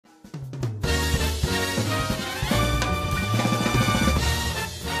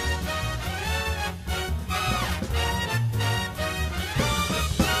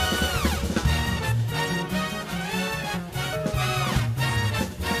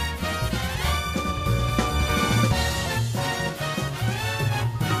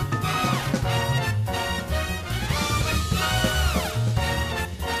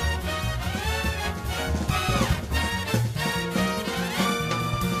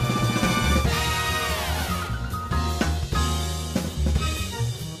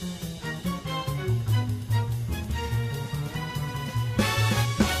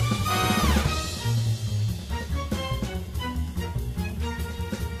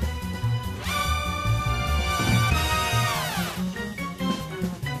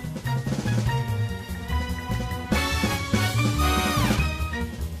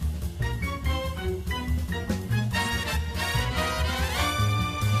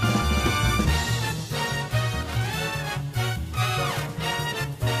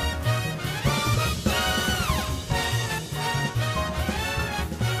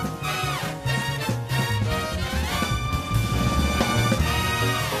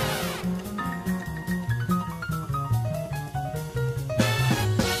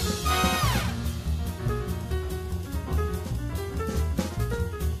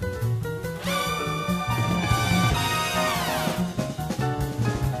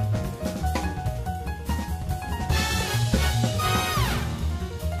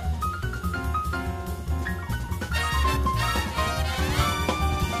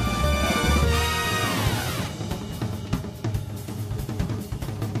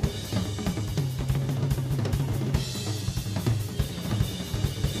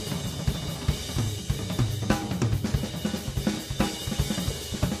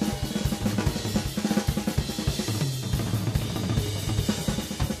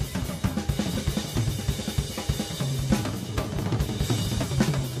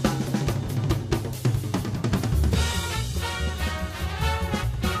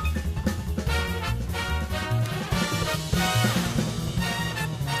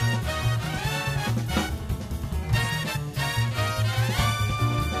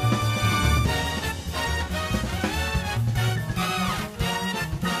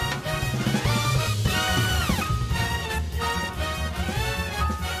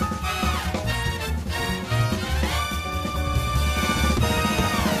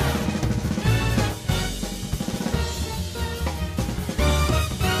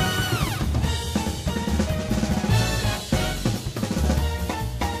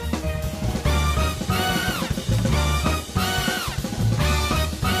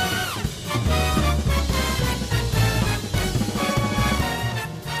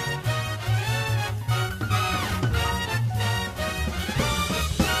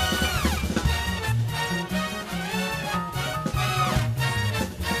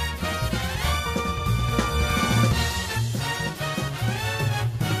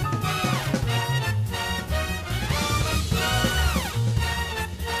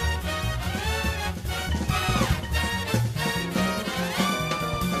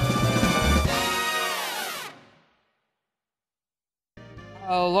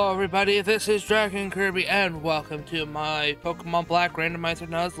Hello everybody, this is DragonKirby and welcome to my Pokemon Black Randomizer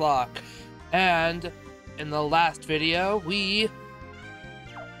Nuzlocke. And in the last video, we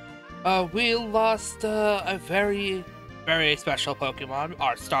lost a very special Pokemon,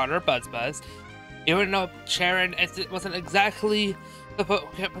 our starter, Buzz. Even though Sharon, it wasn't exactly the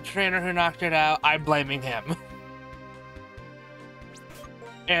Pokemon trainer who knocked it out, I'm blaming him.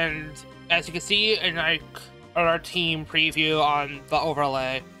 And as you can see in our team preview on the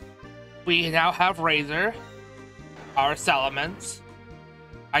overlay, we now have Razor, our Salamence.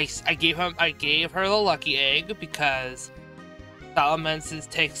 I gave her the lucky egg because Salamences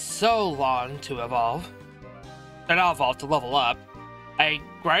take so long to evolve. They're not evolved, to level up. I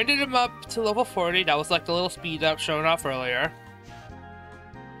grinded him up to level 40. That was like the little speed up shown off earlier.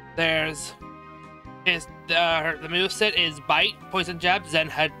 There's the moveset is Bite, Poison Jab, Zen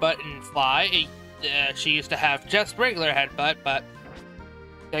Headbutt, and Fly. She used to have just regular Headbutt, but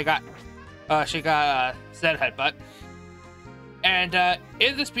she got Zen Headbutt. And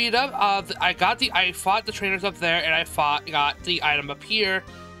in the speed up, I fought the trainers up there, and got the item up here,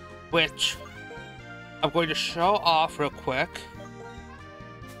 which I'm going to show off real quick.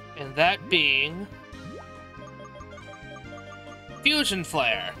 And that being Fusion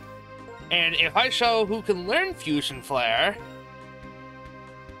Flare. And if I show who can learn Fusion Flare,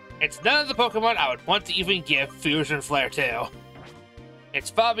 it's none of the Pokemon I would want to even give Fusion Flare to. It's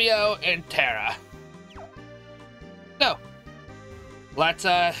Fabio and Terra. So, let's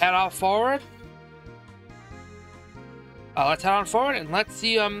head on forward. Let's head on forward and let's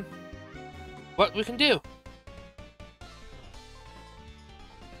see what we can do.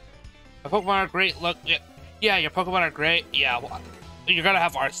 My Pokemon are great. Look, yeah, your Pokemon are great. Yeah, well, you're gonna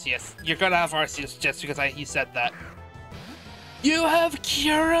have Arceus. You're gonna have Arceus just because he said that. You have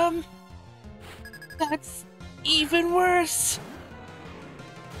Kyurem? That's even worse.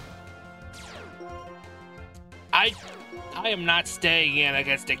 I am not staying in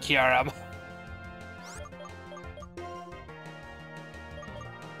against a Kyurem.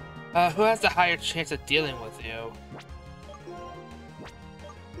 Who has the higher chance of dealing with you?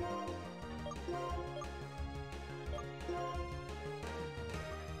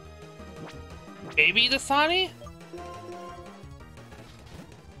 Maybe the Dasani?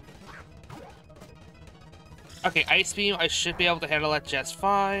 Okay, Ice Beam, I should be able to handle that just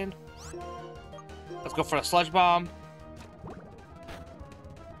fine. Let's go for a Sludge Bomb.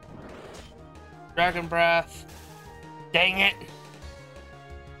 Dragon Breath. Dang it!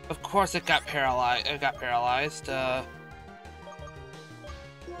 Of course it got paralyzed. We're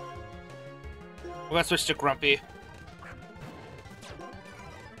gonna switch to Grumpy.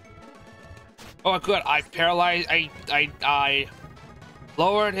 Oh, good. I paralyzed. I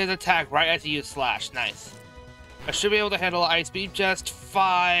lowered his attack right as he used Slash. Nice. I should be able to handle Ice Beam just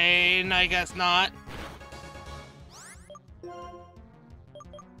fine. I guess not.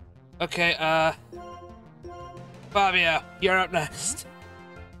 Okay, Fabio, you're up next.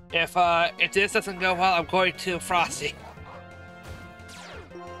 If this doesn't go well, I'm going to Frosty.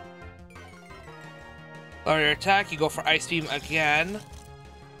 Lower your attack, you go for Ice Beam again.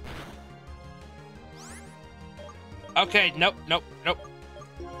 Okay, nope.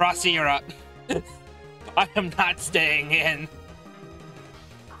 Frosty, you're up. I am not staying in.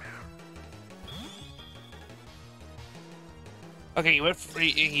 Okay, he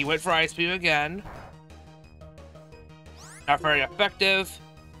went for Ice Beam again. Not very effective.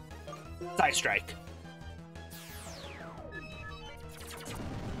 Side Strike.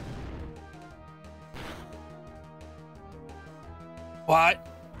 What?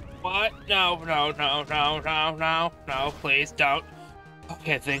 What? No, please don't.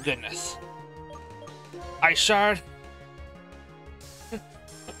 Okay, thank goodness. Ice Shard.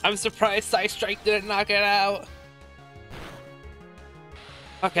 I'm surprised Side Strike didn't knock it out.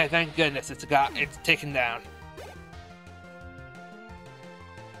 Okay, thank goodness it's taken down.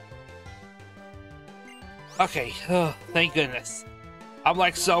 Okay, thank goodness. I'm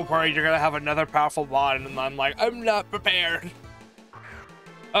like so worried you're gonna have another powerful mod, and I'm like, I'm not prepared.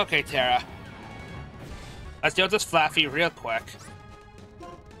 Okay, Terra. Let's deal with this Flaffy real quick.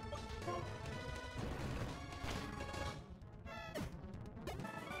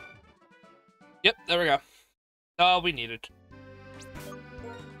 Yep, there we go. All we needed.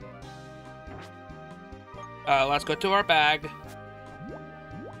 Let's go to our bag.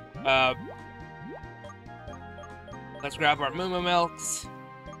 Let's grab our Moo Milks.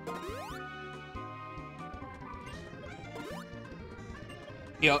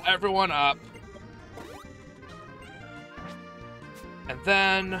 Heal everyone up. And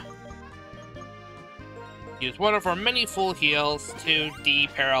then Use one of our many full heals to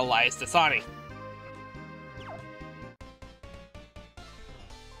de-paralyze Dasani.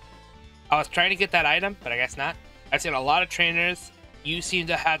 I was trying to get that item, but I guess not. I've seen a lot of trainers. You seem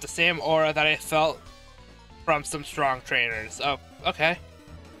to have the same aura that I felt from some strong trainers. Oh, okay.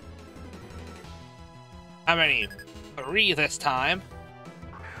 How many? 3 this time.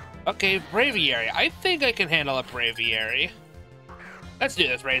 Okay, Braviary. I think I can handle a Braviary. Let's do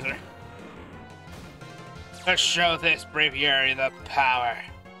this, Razor. Let's show this Braviary the power.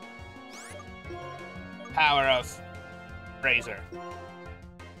 Power of Razor.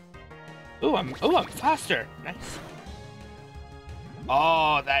 Ooh, I'm faster. Nice.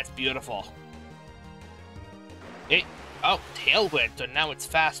 Oh, that's beautiful. Oh, Tailwind, so now it's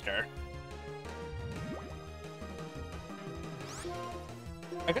faster.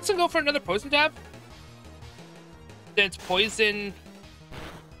 I guess I'll go for another Poison Jab. Since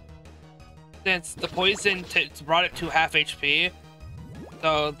the poison brought it to half HP.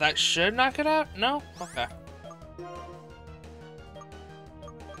 So that should knock it out? No? Okay.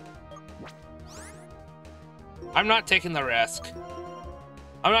 I'm not taking the risk.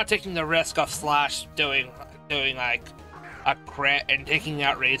 I'm not taking the risk of Slash doing like a crit and taking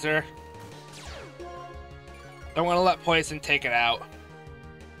out Razor. I'm gonna let Poison take it out.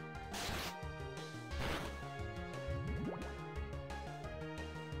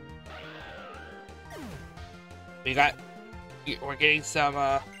 We're getting some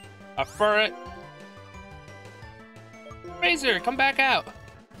a Furret. Razor, come back out.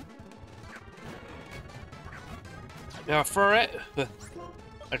 We have a Furret.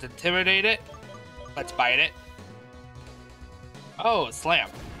 Let's intimidate it. Let's bite it. Oh, slam.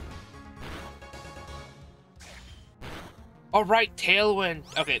 Alright, Tailwind.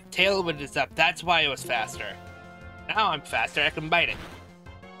 Okay, Tailwind is up. That's why it was faster. Now I'm faster. I can bite it.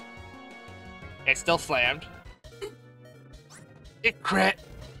 It's still slammed. It crit.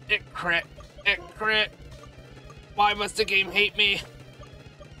 It crit. It crit. Why must the game hate me?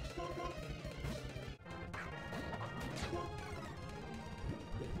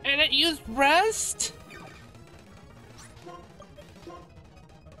 And it used rest?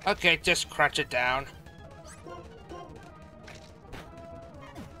 Okay, just crunch it down.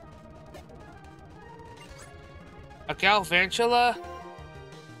 A Galvantula?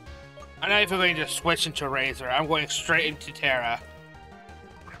 I'm not even going to switch into Razor. I'm going straight into Terra.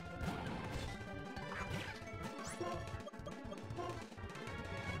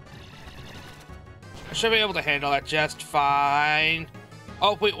 I should be able to handle that just fine.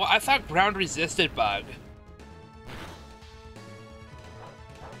 Oh, wait, well, I thought ground resisted bug.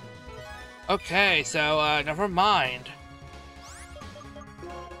 Okay, so, never mind.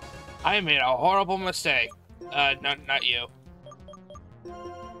 I made a horrible mistake. No, not you.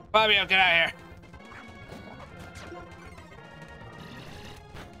 Fabio, get out of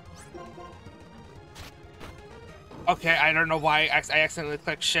here. Okay, I don't know why I accidentally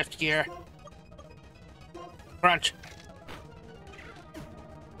clicked shift gear. Crunch.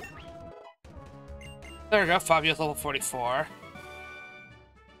 There we go, Fabio's level 44.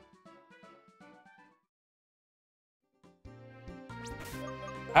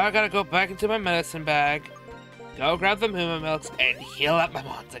 Now I gotta go back into my medicine bag, go grab the Moo Milks, and heal up my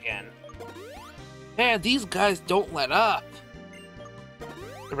mons again. Man, these guys don't let up.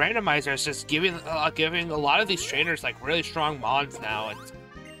 The Randomizer is just giving a lot of these trainers like really strong mons now.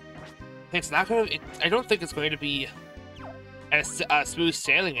 It's not gonna. I don't think it's going to be a smooth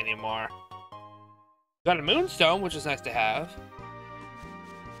sailing anymore. Got a Moonstone, which is nice to have.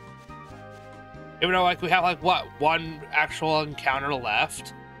 Even though like we have like what, one actual encounter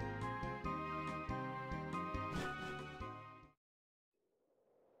left.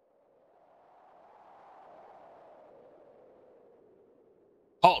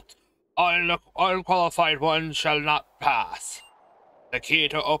 Halt! Unqualified one shall not pass. The key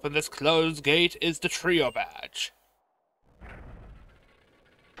to open this closed gate is the trio badge.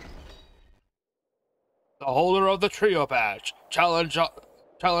 The holder of the trio badge. Challenge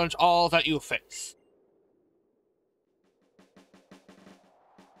all that you face.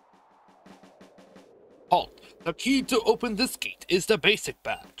 Halt! The key to open this gate is the basic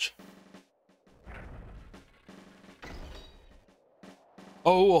badge.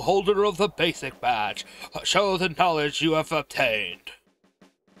 Oh, holder of the basic badge, show the knowledge you have obtained.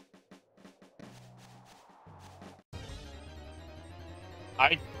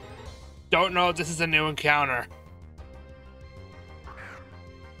 I don't know if this is a new encounter.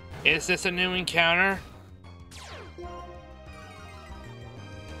 Is this a new encounter?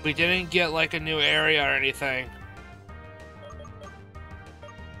 We didn't get like a new area or anything.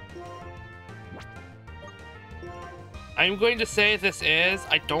 I'm going to say this is.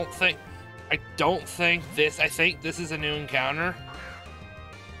 I think this is a new encounter.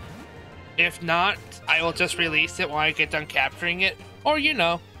 If not, I will just release it when I get done capturing it. Or, you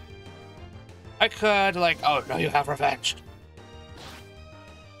know, I could, like, oh, no, you have revenge.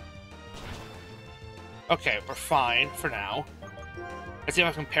 Okay, we're fine for now. Let's see if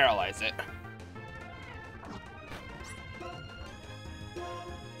I can paralyze it.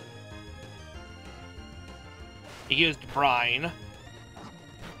 He used brine.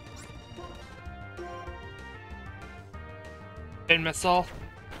 Spin missile.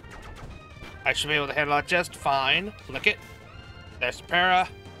 I should be able to handle it just fine. Flick it. There's the para.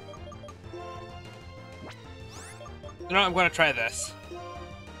 You know, I'm going to try this.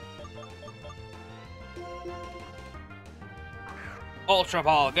 Ultra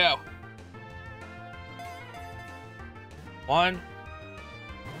Ball, go. 1.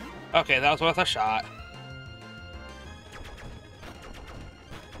 Okay, that was worth a shot.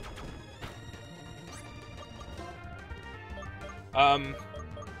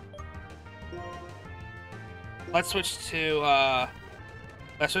 Let's switch to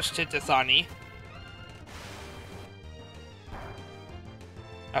Dasani.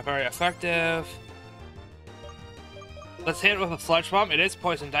 Not very effective. Let's hit it with a Sludge Bomb. It is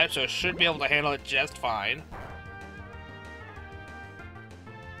poison type, so it should be able to handle it just fine.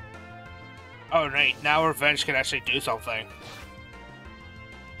 Oh, right. Now Revenge can actually do something.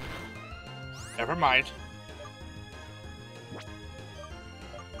 Never mind.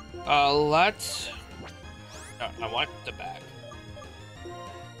 Let's... No, I want the bag.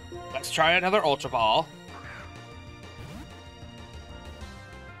 Let's try another Ultra Ball.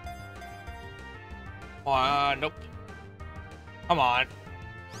 Nope. Come on.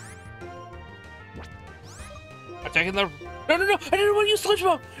 I'm taking the... No! I didn't want to use Sludge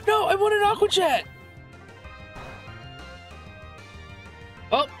Bomb! No, I want an Aqua Jet!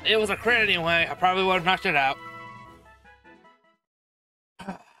 Oh, it was a crit anyway. I probably would have knocked it out.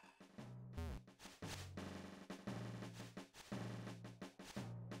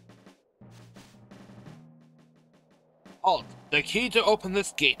 Halt. The key to open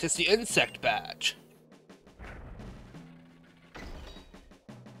this gate is the insect badge.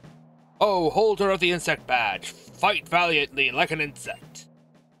 Oh, holder of the insect badge, fight valiantly like an insect.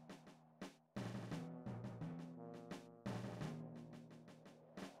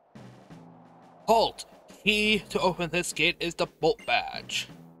 Halt. Key to open this gate is the bolt badge.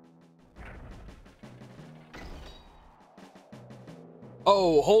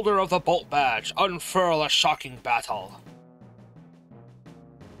 Oh, holder of the bolt badge, unfurl a shocking battle.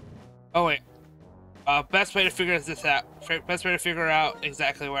 Oh wait, best way to figure this out. Best way to figure out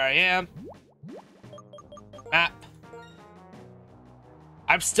exactly where I am. Map.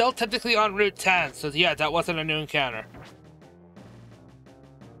 I'm still technically on Route 10, so yeah, that wasn't a new encounter.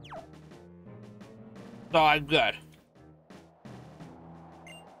 So I'm good.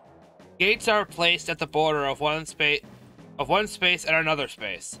 Gates are placed at the border of one space and another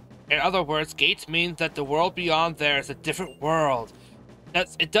space. In other words, gates mean that the world beyond there is a different world.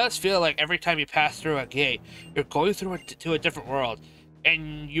 It does feel like every time you pass through a gate, you're going through to a different world.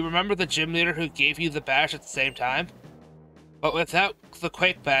 And you remember the gym leader who gave you the badge at the same time? But without the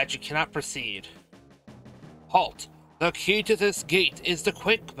Quake badge, you cannot proceed. Halt. The key to this gate is the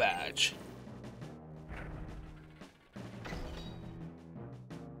Quake badge.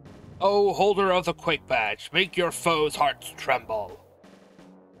 Oh, holder of the Quake badge, make your foes' hearts tremble.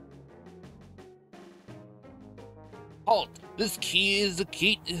 Halt. This key is the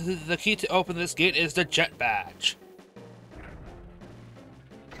key to open this gate is the Jet badge.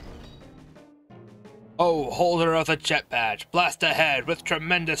 Oh, holder of the Jet badge, blast ahead with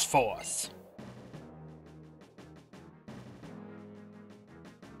tremendous force.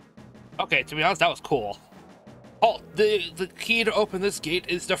 Okay, to be honest, that was cool. Halt! The key to open this gate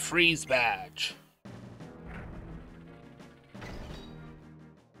is the Freeze badge.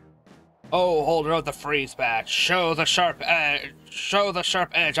 Oh, holder of the Freeze badge, show the sharp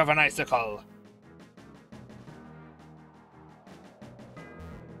edge of an icicle.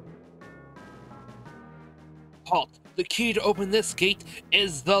 Halt! The key to open this gate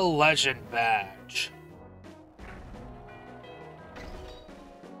is the Legend badge.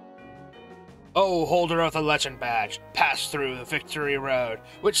 Oh, holder of the Legend badge, pass through the Victory Road,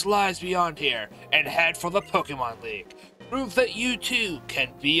 which lies beyond here, and head for the Pokémon League. Prove that you too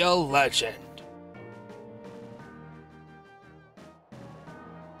can be a legend.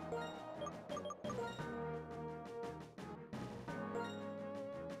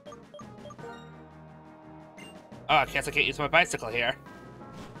 Oh, I guess I can't use my bicycle here.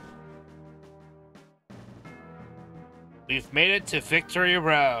 We've made it to Victory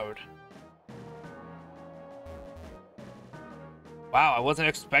Road. Wow, I wasn't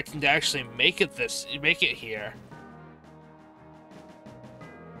expecting to actually make it here.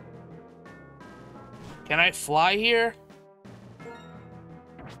 Can I fly here?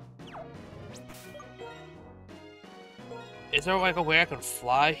 Is there like a way I can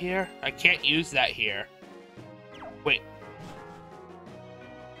fly here? I can't use that here. Wait.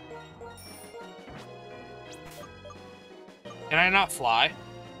 Can I not fly?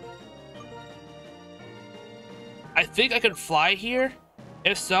 I think I can fly here.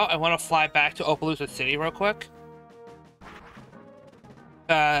 If so, I want to fly back to Opaloosa City real quick.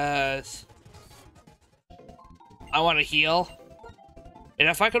 Cause I want to heal. And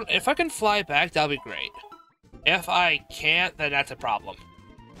if I can fly back, that'll be great. If I can't, then that's a problem.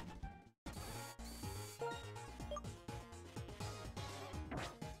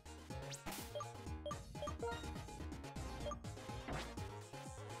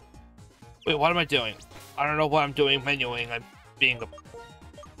 Wait, what am I doing? I don't know what I'm doing menuing. I'm being a...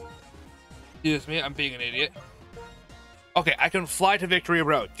 Excuse me, I'm being an idiot. Okay, I can fly to Victory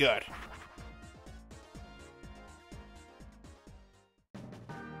Road. Good.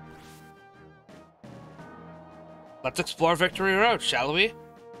 Let's explore Victory Road, shall we?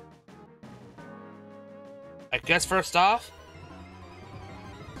 I guess first off,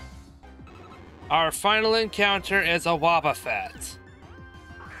 our final encounter is a Wobbuffet.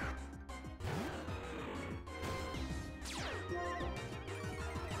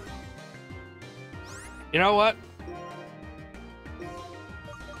 You know what?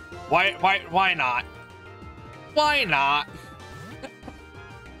 Why not? Why not?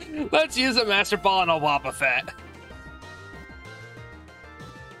 Let's use a Master Ball on a Wobbuffet.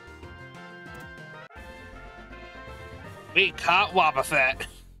 We caught Wobbuffet.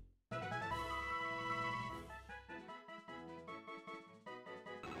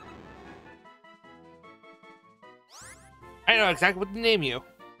 I know exactly what to name you.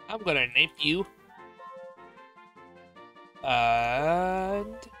 I'm gonna name you.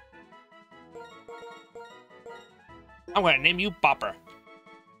 And I'm gonna name you Bopper.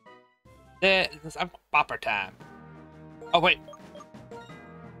 I'm Bopper time. Oh wait.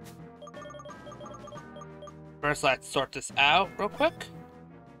 First, let's sort this out real quick.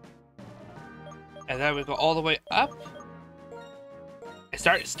 And then we go all the way up.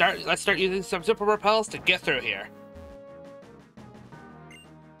 Let's start using some super repels to get through here.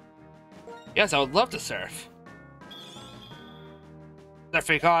 Yes, I would love to surf.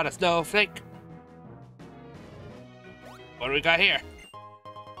 Surfing on a snowflake. What do we got here?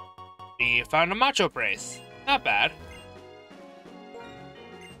 We found a macho brace. Not bad.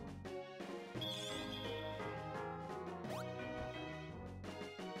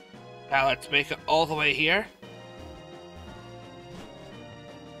 Now let's make it all the way here.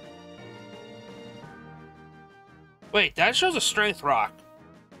 Wait, that shows a strength rock.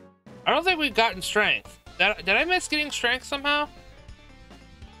 I don't think we've gotten strength. Did I miss getting strength somehow?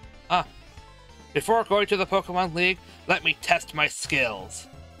 Before going to the Pokemon League, let me test my skills.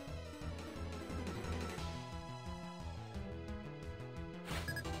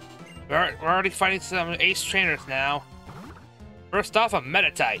 We're already fighting some ace trainers now. First off, a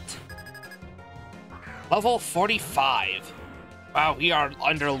Meditite. Level 45. Wow, we are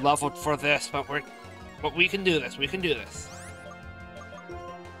under-leveled for this, but we can do this. We can do this.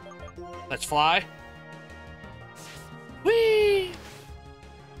 Let's fly. Whee!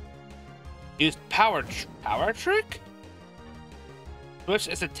 Use power trick? Switch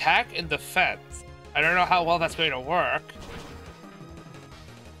its attack and defense. I don't know how well that's going to work.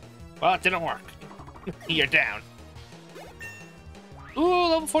 Well, it didn't work. You're down. Ooh,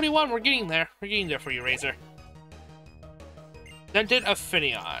 level 41. We're getting there. We're getting there for you, Razor. Dented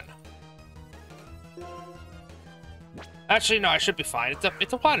Aphinion. Actually, no, I should be fine.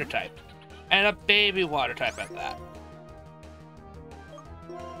 It's a water type. And a baby water type at that.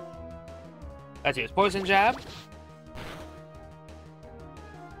 Let's use Poison Jab.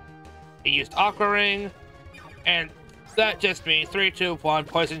 He used Aqua Ring. And that just means 3, 2, 1,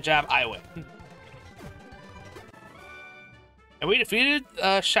 Poison Jab, I win. And we defeated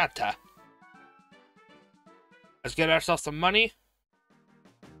Shatta. Let's get ourselves some money.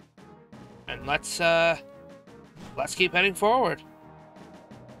 And let's keep heading forward.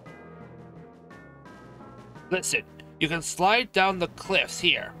 Listen, you can slide down the cliffs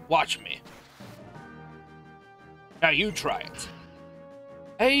here. Watch me. Now you try it.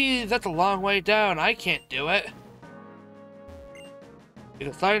 Hey, that's a long way down. I can't do it. You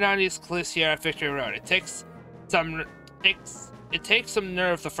can slide down these cliffs here at Victory Road. It takes some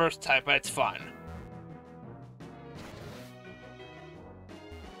nerve the first time, but it's fun.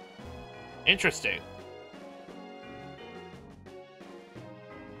 Interesting.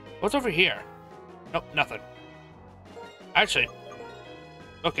 What's over here? Nope, nothing. Actually,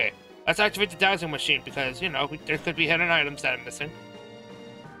 okay. Let's activate the dowsing machine because, you know, there could be hidden items that I'm missing.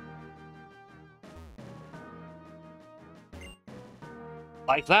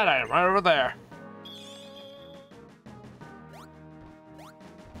 Like that item right over there.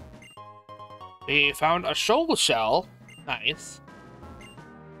 We found a shoal shell. Nice.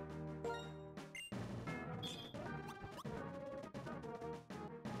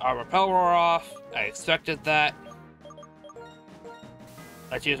 Our repel wore off. I expected that.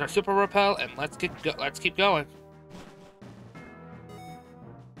 Let's use our super repel and let's keep going.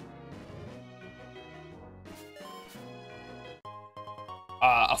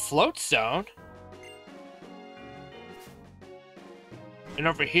 A float stone. And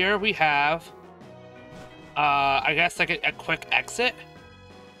over here we have I guess like a quick exit.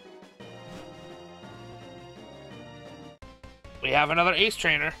 We have another ace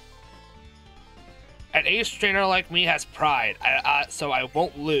trainer. An ace trainer like me has pride, so I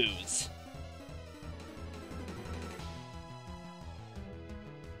won't lose.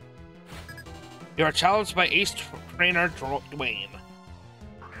 You are challenged by ace trainer Dwayne.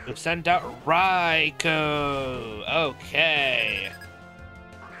 You send out Raikou. Okay.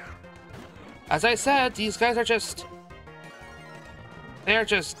 As I said, these guys are just... They're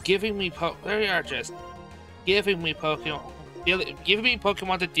just giving me Pokemon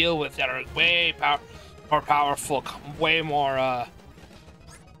to deal with that are way more powerful, way more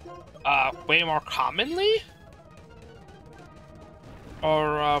commonly,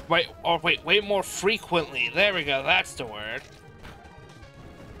 or way more frequently. There we go. That's the word.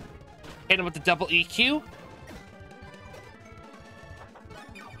 Hit him with the double EQ.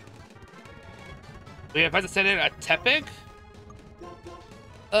 We have to send in a Tepig.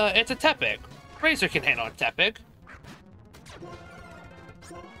 It's a Tepig. Razor can handle a Tepig.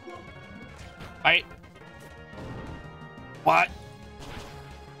 Right? What?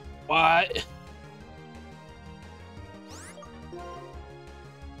 What?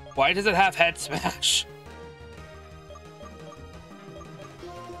 Why does it have head smash?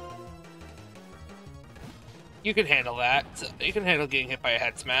 You can handle that. You can handle getting hit by a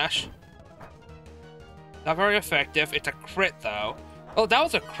head smash. Not very effective. It's a crit, though. Oh, that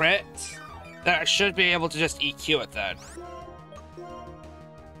was a crit. Then I should be able to just EQ it, then.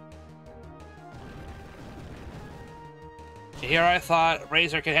 Here I thought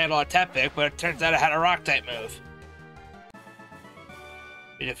Razor could handle a Tepig, but it turns out it had a Rock-type move.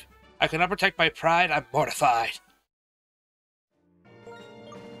 If I cannot protect my pride, I'm mortified.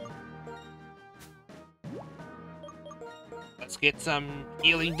 Let's get some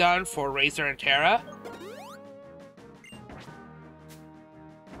healing done for Razor and Terra.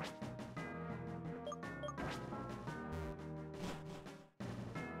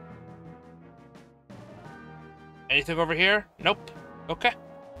 Anything over here? Nope. Okay.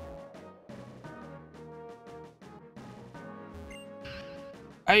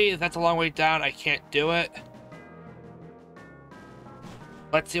 Hey, that's a long way down. I can't do it.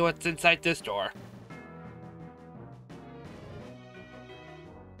 Let's see what's inside this door.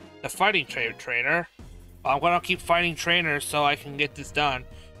 The fighting trainer. Well, I'm gonna keep fighting trainers so I can get this done.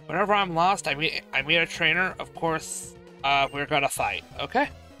 Whenever I'm lost, I meet a trainer. Of course, we're gonna fight. Okay.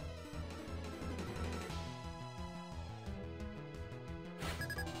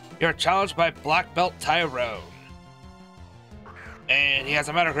 You're challenged by Black Belt Tyrone. And he has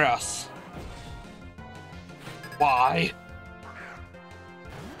a Metagross. Why?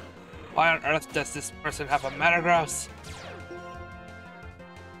 Why on earth does this person have a Metagross?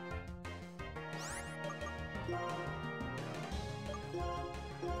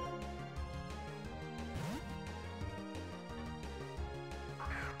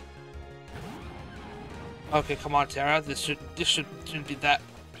 Okay, come on, Terra. This shouldn't be that.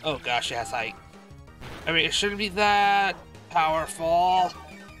 Oh gosh, it has height. I mean, it shouldn't be that powerful.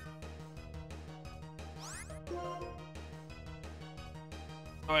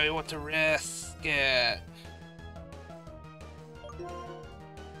 Oh, I want to risk it.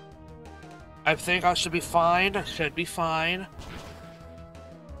 I think I should be fine. I should be fine.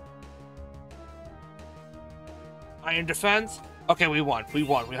 Iron defense. Okay, we won. We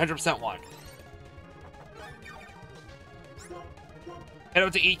won. We 100% won. Head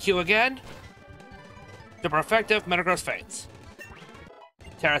over to EQ again. Super effective, Metagross faints.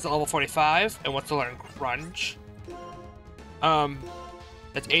 Terra's at level 45 and wants to learn Crunch.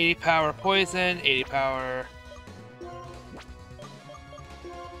 That's 80 power poison, 80 power.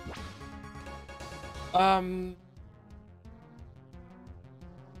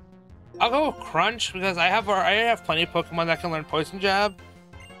 I'll go with Crunch because I have plenty of Pokemon that can learn Poison Jab.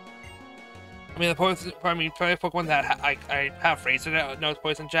 I mean, plenty of Pokemon that I have Razor that knows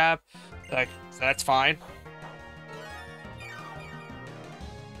Poison Jab, like, so that's fine.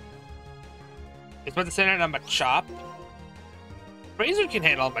 It's about to send it on Machop. Razor can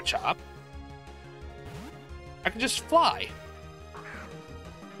handle a Machop. I can just fly.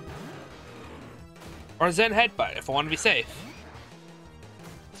 Or Zen Headbutt if I want to be safe.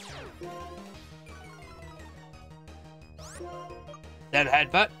 Zen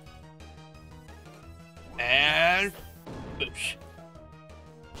Headbutt. And boosh.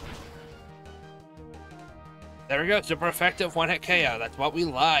 There we go. Super effective one-hit KO. That's what we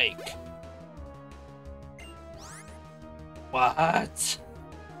like. What?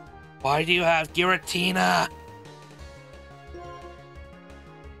 Why do you have Giratina?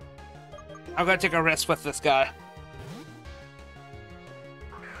 I'm gonna take a risk with this guy.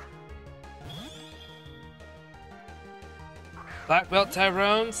 Black Belt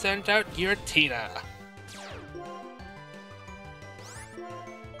Tyrone sent out Giratina.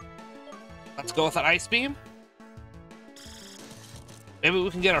 Let's go with an Ice Beam. Maybe we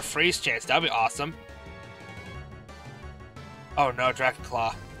can get a freeze chance. That'd be awesome. Oh no, Dragon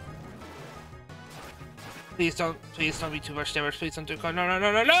Claw. Please don't be too much damage. Please don't do no, no,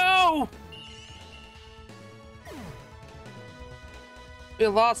 no, no, no! We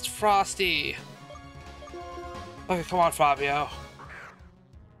lost Frosty. Okay, come on, Fabio.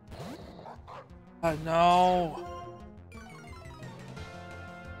 Oh no.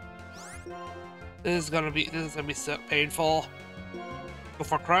 This is gonna be so painful. Go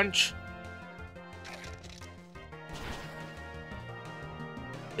for Crunch.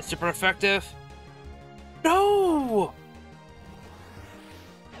 It's super effective. No!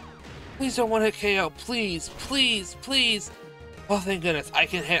 Please don't one hit KO. Please, please, please. Oh, thank goodness. I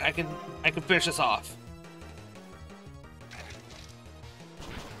can finish this off.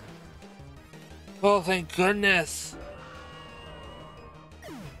 Oh, thank goodness.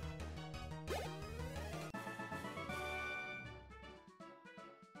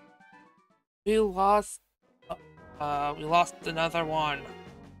 We lost another one.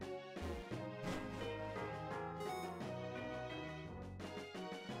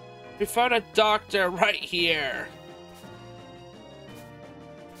 We found a doctor right here.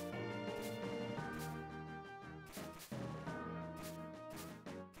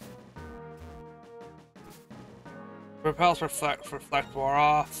 Repels reflect more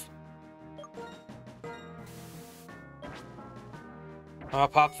off. I'll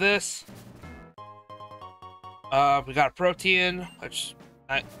pop this. We got a protein, I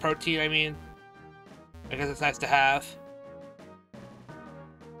mean, I guess it's nice to have.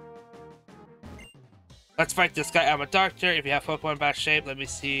 Let's fight this guy. I'm a doctor. If you have Pokemon in bad shape, let me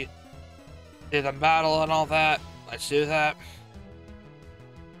see the battle and all that. Let's do that.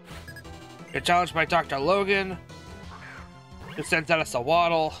 You're challenged by Dr. Logan, who sends out us a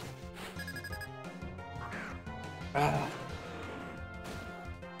Waddle.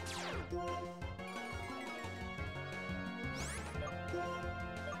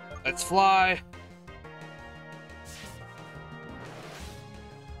 Let's fly.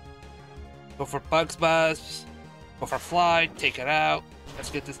 Go for Bugs Buzz. Go for Fly. Take it out. Let's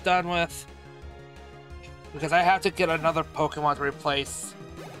get this done with. Because I have to get another Pokemon to replace.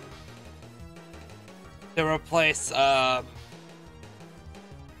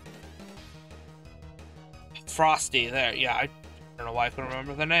 Frosty. There. Yeah, I don't know why I couldn't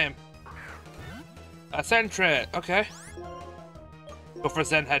remember the name. Sentret. Okay. Go for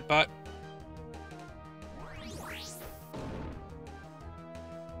Zen Headbutt.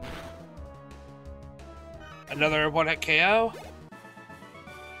 Another one-hit KO.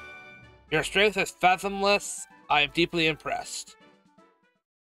 Your strength is fathomless. I am deeply impressed.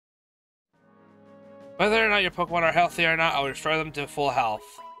 Whether or not your Pokemon are healthy or not, I will restore them to full health.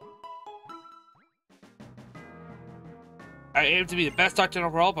 I aim to be the best doctor in the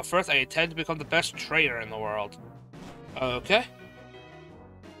world, but first I intend to become the best trainer in the world. Okay.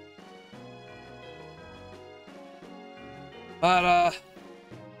 But,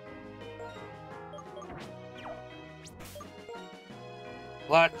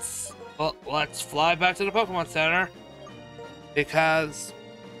 let's fly back to the Pokemon Center, because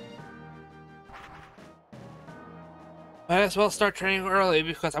might as well start training early,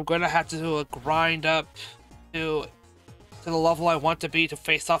 because I'm going to have to do a grind up to the level I want to be to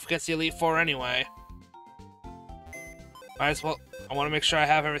face off against the Elite Four anyway. Might as well, I want to make sure I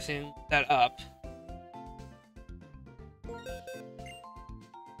have everything set up.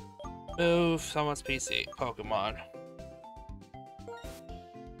 Move someone's PC. Pokemon.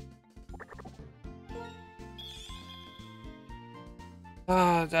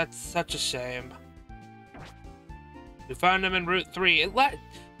 Oh, that's such a shame. We found him in Route 3. To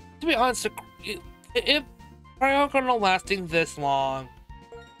be honest, if Cryogonal lasting this long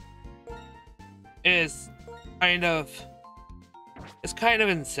is kind of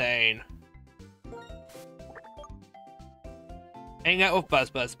insane. Hang out with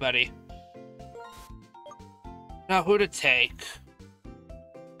Buzz, buddy. Now, who to take?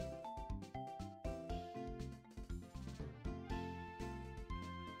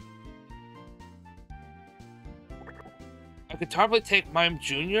 I could probably take Mime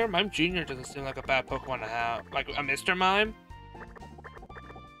Jr. Mime Jr. doesn't seem like a bad Pokemon to have. Like a Mr. Mime.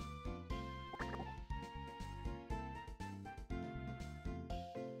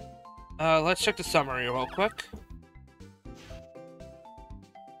 Let's check the summary real quick.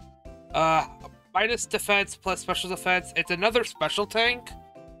 Minus defense plus special defense. It's another special tank,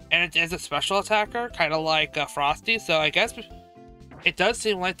 and it is a special attacker, kind of like Frosty, so I guess it does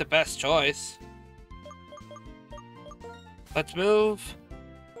seem like the best choice. Let's move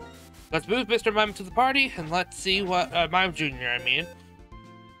Mr. Mime to the party, and let's see what, Mime Jr., I mean.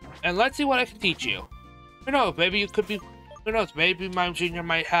 And let's see what I can teach you. Who knows, maybe you could be, who knows, maybe Mime Jr.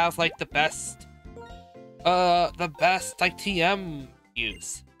 might have, like, the best, like, TM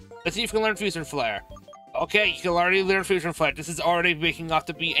use. Let's see if you can learn Fusion Flare. Okay, you can already learn Fusion Flare. This is already making out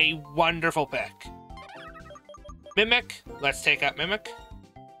to be a wonderful pick. Mimic. Let's take out Mimic.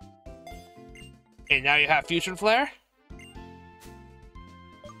 Okay, now you have Fusion Flare.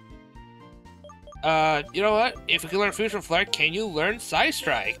 You know what? If you can learn Fusion Flare, can you learn Side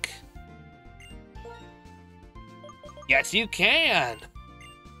Strike? Yes, you can!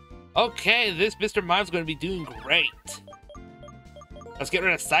 Okay, this Mr. Mime's gonna be doing great. Let's get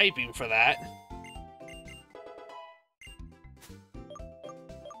rid of Side Beam for that.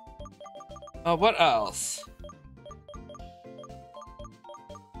 What else?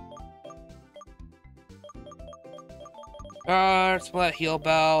 Split Heal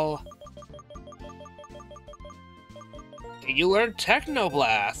Bell. Can you learn Techno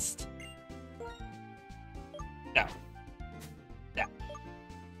Blast? No. No.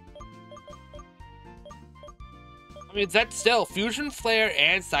 I mean, that's still Fusion Flare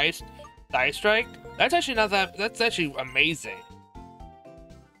and Side Strike. That's actually not that. That's actually amazing.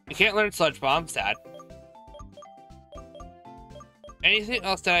 You can't learn Sludge Bomb, sad. Anything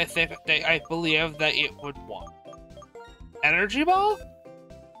else that I believe that it would want? Energy Ball?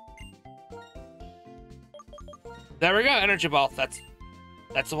 There we go, Energy Ball. That's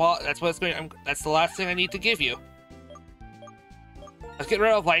what it's going. That's the last thing I need to give you. Let's get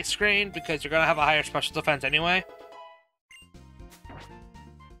rid of Light Screen because you're gonna have a higher special defense anyway.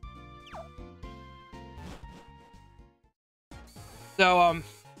 So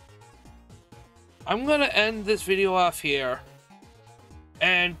I'm gonna end this video off here,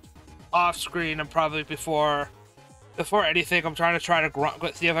 and off screen, and probably before anything, I'm trying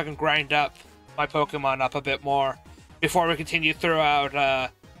to see if I can grind up my Pokemon up a bit more before we continue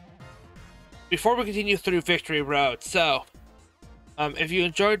throughout. Before we continue through Victory Road. So, if you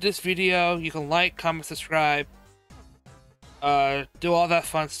enjoyed this video, you can like, comment, subscribe, do all that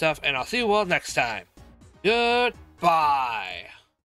fun stuff, and I'll see you all next time. Goodbye.